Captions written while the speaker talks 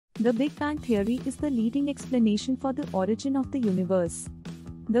The Big Bang theory is the leading explanation for the origin of the universe.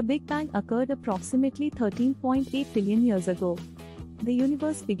 The Big Bang occurred approximately 13.8 billion years ago. The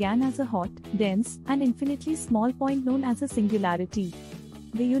universe began as a hot, dense, and infinitely small point known as a singularity.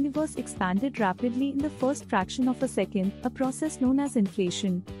 The universe expanded rapidly in the first fraction of a second, a process known as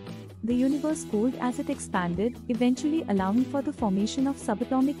inflation. The universe cooled as it expanded, eventually allowing for the formation of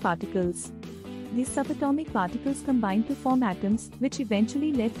subatomic particles. These subatomic particles combined to form atoms, which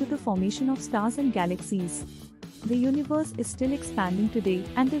eventually led to the formation of stars and galaxies. The universe is still expanding today,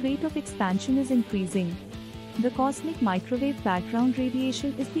 and the rate of expansion is increasing. The cosmic microwave background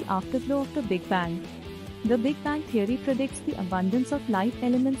radiation is the afterglow of the Big Bang. The Big Bang theory predicts the abundance of light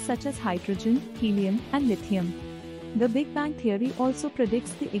elements such as hydrogen, helium, and lithium. The Big Bang theory also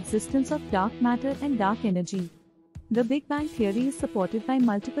predicts the existence of dark matter and dark energy. The Big Bang theory is supported by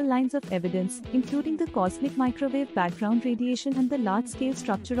multiple lines of evidence, including the cosmic microwave background radiation and the large-scale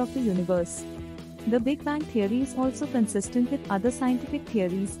structure of the universe. The Big Bang theory is also consistent with other scientific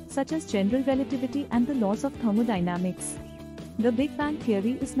theories, such as general relativity and the laws of thermodynamics. The Big Bang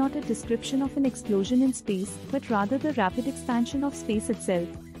theory is not a description of an explosion in space, but rather the rapid expansion of space itself.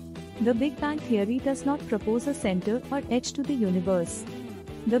 The Big Bang theory does not propose a center or edge to the universe.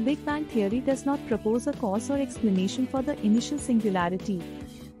 The Big Bang theory does not propose a cause or explanation for the initial singularity.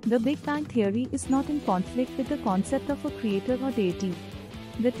 The Big Bang theory is not in conflict with the concept of a creator or deity.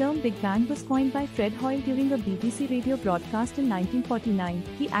 The term Big Bang was coined by Fred Hoyle during a BBC radio broadcast in 1949.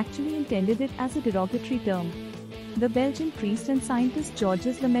 He actually intended it as a derogatory term. The Belgian priest and scientist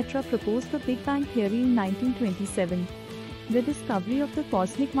Georges Lemaitre proposed the Big Bang theory in 1927. The discovery of the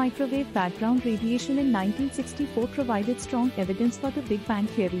cosmic microwave background radiation in 1964 provided strong evidence for the Big Bang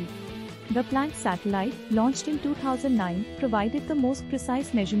theory. The Planck satellite, launched in 2009, provided the most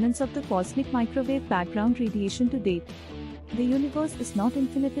precise measurements of the cosmic microwave background radiation to date. The universe is not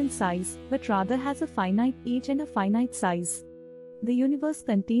infinite in size, but rather has a finite age and a finite size. The universe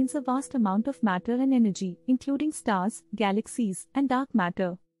contains a vast amount of matter and energy, including stars, galaxies, and dark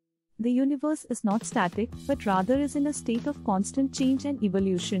matter. The universe is not static, but rather is in a state of constant change and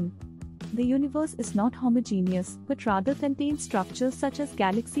evolution. The universe is not homogeneous, but rather contains structures such as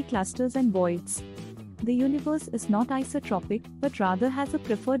galaxy clusters and voids. The universe is not isotropic, but rather has a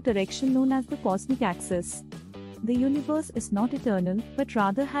preferred direction known as the cosmic axis. The universe is not eternal, but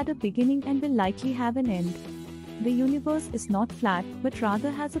rather had a beginning and will likely have an end. The universe is not flat, but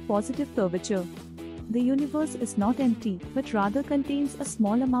rather has a positive curvature. The universe is not empty, but rather contains a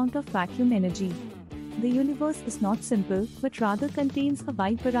small amount of vacuum energy. The universe is not simple, but rather contains a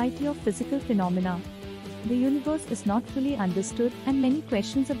wide variety of physical phenomena. The universe is not fully understood, and many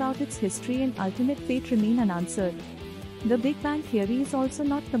questions about its history and ultimate fate remain unanswered. The Big Bang theory is also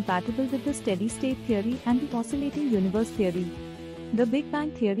not compatible with the steady-state theory and the oscillating universe theory. The Big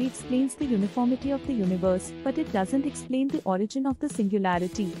Bang theory explains the uniformity of the universe, but it doesn't explain the origin of the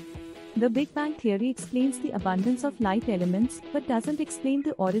singularity. The Big Bang theory explains the abundance of light elements, but doesn't explain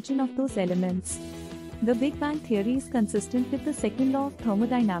the origin of those elements. The Big Bang theory is consistent with the second law of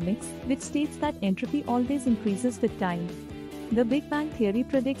thermodynamics, which states that entropy always increases with time. The Big Bang theory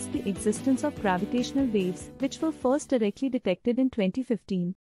predicts the existence of gravitational waves, which were first directly detected in 2015.